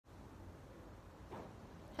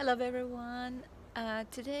Hello everyone.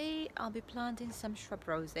 Today I'll be planting some shrub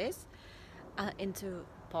roses into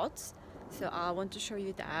pots. So I want to show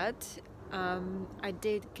you that. I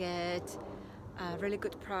did get a really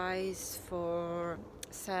good price for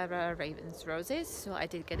Sarah Raven's roses. So I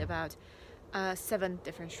did get about 7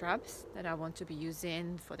 different shrubs that I want to be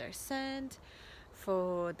using for their scent,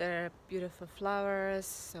 for their beautiful flowers,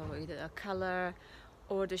 so either the color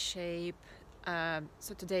or the shape.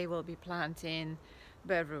 So today we'll be planting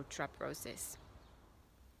bare-root shrub roses.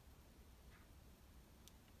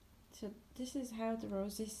 So this is how the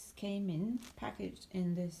roses came in, packaged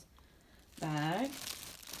in this bag.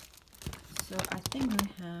 So I think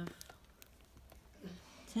I have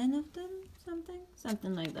 10 of them,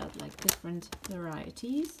 something like that, like different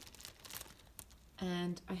varieties.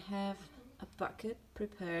 And I have a bucket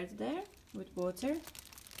prepared there with water.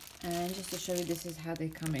 And just to show you, this is how they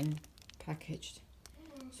come in packaged.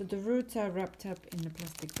 So the roots are wrapped up in a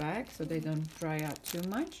plastic bag so they don't dry out too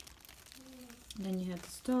much. Then you have the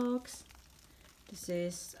stalks. This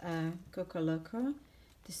is Coco Loco.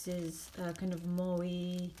 This is kind of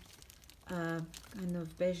mauve, kind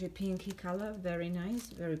of beigey pinky color. Very nice,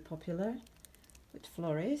 very popular with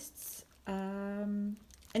florists. And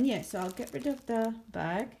yeah, so I'll get rid of the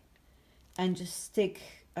bag and just stick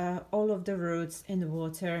all of the roots in the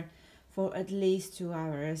water for at least 2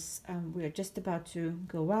 hours. We are just about to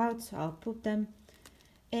go out, so I'll put them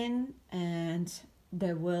in and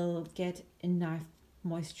they will get enough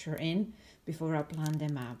moisture in before I plant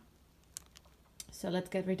them out. So let's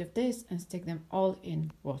get rid of this and stick them all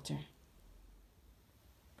in water.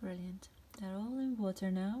 Brilliant. They're all in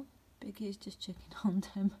water now. Becky is just checking on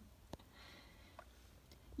them.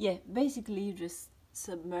 Yeah, basically you just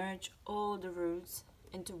submerge all the roots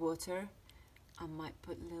into water. I might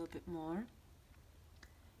put a little bit more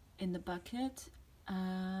in the bucket.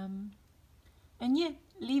 And yeah,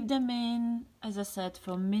 leave them in, as I said,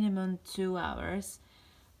 for minimum 2 hours.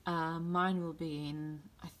 Mine will be in,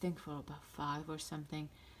 I think, for about 5 or something.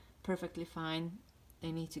 Perfectly fine.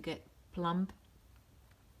 They need to get plump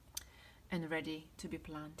and ready to be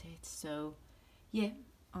planted. So yeah,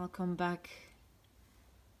 I'll come back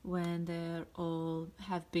when they're all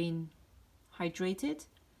have been hydrated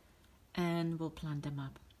and we'll plant them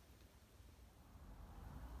up.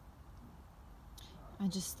 I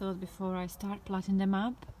just thought before I start planting them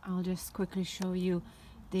up, I'll just quickly show you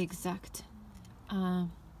the exact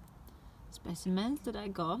specimens that I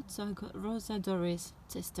got. So I got Rosa Doris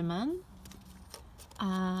Testament,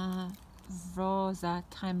 Rosa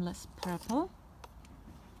Timeless Purple,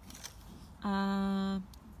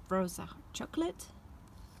 Rosa Chocolate,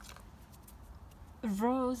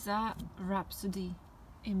 Rosa Rhapsody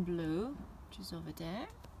in blue, which is over there.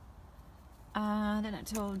 Then I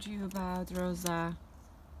told you about Rosa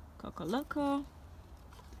Coco Loco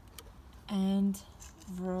and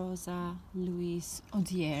Rosa Louise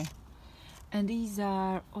Odier. And these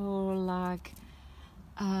are all like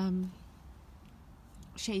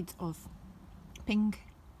shades of pink,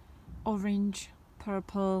 orange,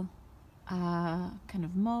 purple, kind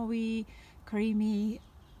of mauve, creamy,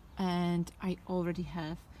 and I already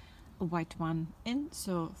have a white one in,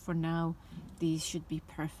 so for now these should be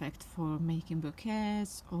perfect for making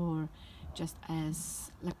bouquets or just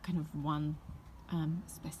as like kind of one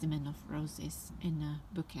specimen of roses in a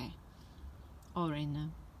bouquet or in a,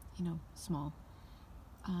 you know, small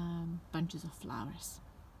bunches of flowers.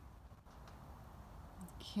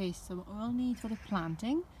 Okay, so what we'll need for the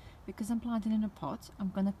planting, because I'm planting in a pot, I'm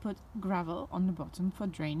gonna put gravel on the bottom for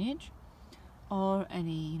drainage, or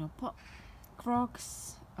any, you know, pot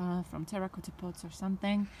crocks from terracotta pots or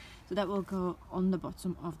something, so that will go on the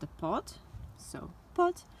bottom of the pot. So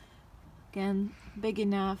pot, again, big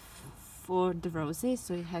enough for the roses,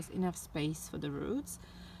 so it has enough space for the roots.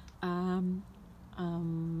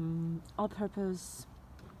 All-purpose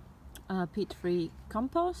peat-free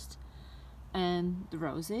compost and the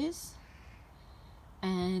roses.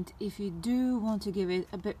 And if you do want to give it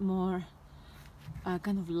a bit more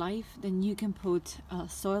kind of life, then you can put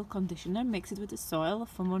soil conditioner, mix it with the soil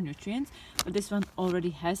for more nutrients, but this one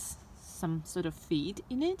already has some sort of feed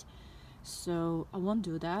in it, so I won't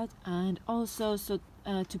do that. And also, so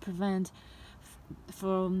to prevent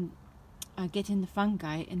from getting the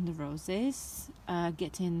fungi in the roses,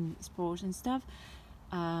 getting spores and stuff,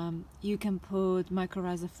 you can put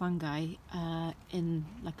mycorrhiza fungi in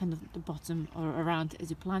like kind of the bottom or around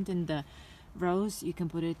as you plant in the rose. You can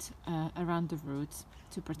put it around the roots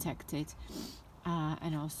to protect it,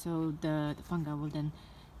 and also the fungi will then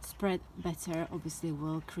spread better. Obviously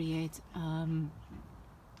will create a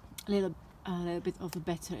little bit of a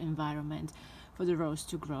better environment for the rose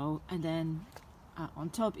to grow, and then on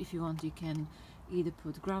top. If you want, you can either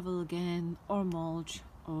put gravel again or mulch,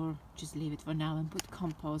 or just leave it for now and put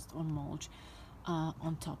compost or mulch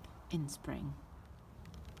on top in spring.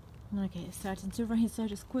 Okay, it's starting to rain, so I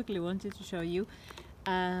just quickly wanted to show you.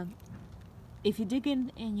 If you dig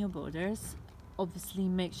in your borders, obviously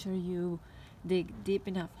make sure you dig deep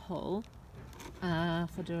enough hole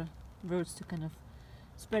for the roots to kind of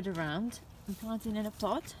spread around and plant it in a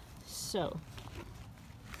pot. So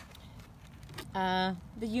the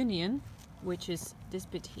union, which is this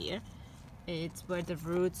bit here, it's where the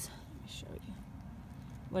roots, let me show you,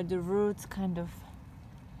 where the roots kind of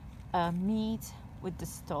meet with the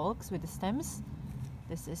stalks, with the stems.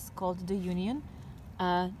 This is called the union.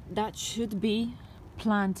 That should be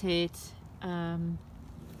planted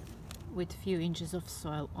with a few inches of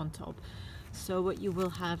soil on top. So what you will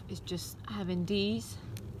have is just having these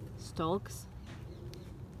stalks,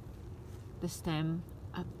 the stem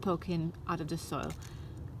poking out of the soil.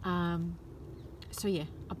 So yeah,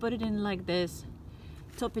 I put it in like this,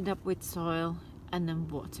 top it up with soil and then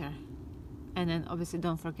water, and then obviously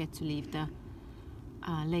don't forget to leave the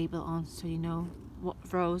label on so you know what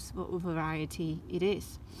rose, what variety it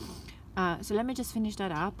is. So let me just finish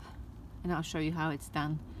that up and I'll show you how it's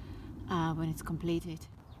done when it's completed.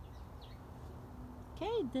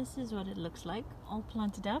 Okay, this is what it looks like, all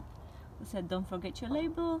planted up. I said don't forget your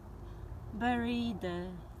label, bury the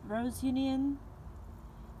rose union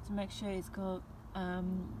to make sure it's got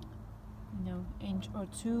you know, inch or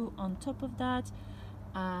two on top of that,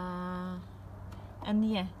 and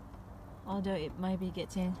yeah, although it might be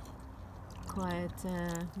getting quite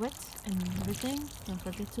wet and everything, don't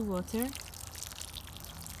forget to water.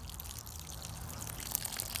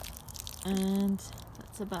 And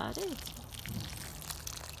that's about it.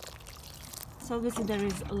 So obviously there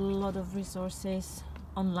is a lot of resources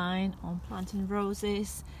online on planting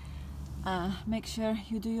roses. Make sure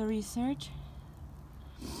you do your research.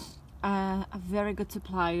 A very good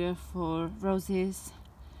supplier for roses,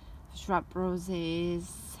 shrub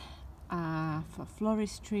roses, for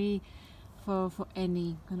floristry, for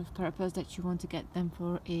any kind of purpose that you want to get them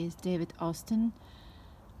for is David Austin.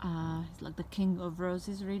 He's like the king of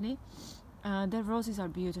roses, really. Their roses are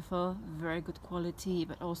beautiful, very good quality,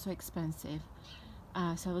 but also expensive.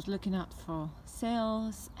 So I was looking out for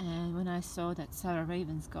sales, and when I saw that Sarah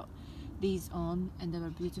Raven's got these on, and they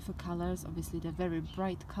were beautiful colors. Obviously they're very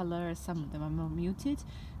bright colors, some of them are more muted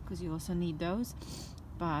because you also need those,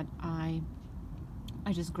 but I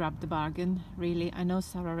just grabbed the bargain, really. I know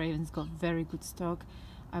Sarah Raven's got very good stock.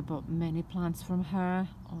 I bought many plants from her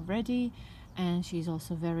already, and she's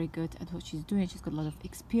also very good at what she's doing. She's got a lot of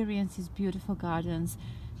experiences, beautiful gardens,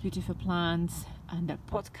 beautiful plants, and their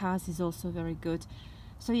podcast is also very good.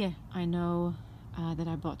 So yeah, I know that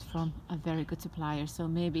I bought from a very good supplier. So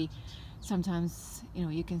maybe sometimes, you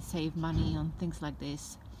know, you can save money on things like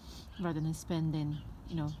this rather than spending,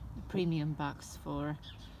 you know, premium bucks for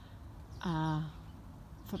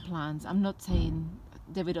plants. I'm not saying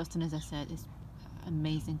David Austin, as I said, is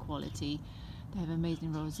amazing quality. They have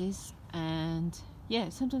amazing roses, and yeah,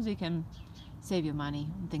 sometimes you can save your money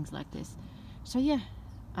on things like this. So yeah,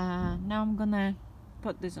 now I'm gonna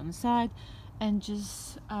put this on the side and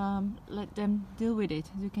just let them deal with it.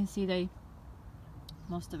 As you can see,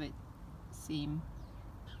 most of it seem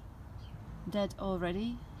dead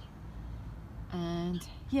already, and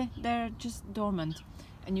yeah, they're just dormant.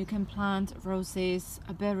 And you can plant roses,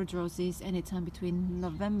 berried roses, anytime between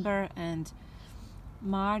November and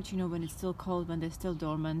March, you know, when it's still cold, when they're still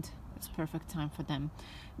dormant. It's perfect time for them.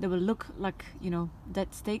 They will look like, you know,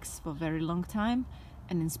 dead sticks for a very long time,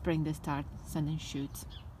 and in spring they start sending shoots.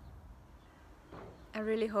 I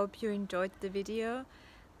really hope you enjoyed the video.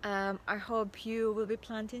 I hope you will be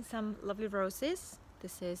planting some lovely roses.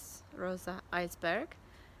 This is Rosa Iceberg,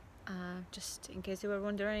 just in case you were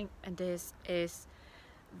wondering, and this is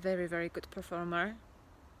very, very good performer.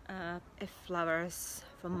 It flowers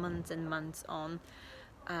for months and months on,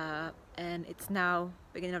 and it's now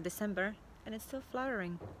beginning of December and it's still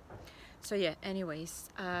flowering. So yeah, anyways,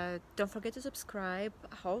 don't forget to subscribe.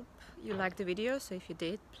 I hope you liked the video, so if you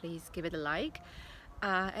did, please give it a like.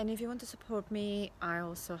 And if you want to support me, I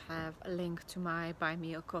also have a link to my Buy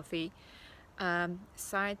Me a Coffee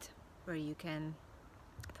site where you can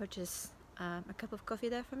purchase a cup of coffee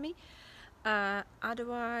there for me.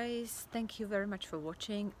 Otherwise, thank you very much for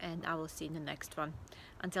watching, and I will see you in the next one.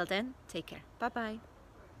 Until then, take care. Bye bye.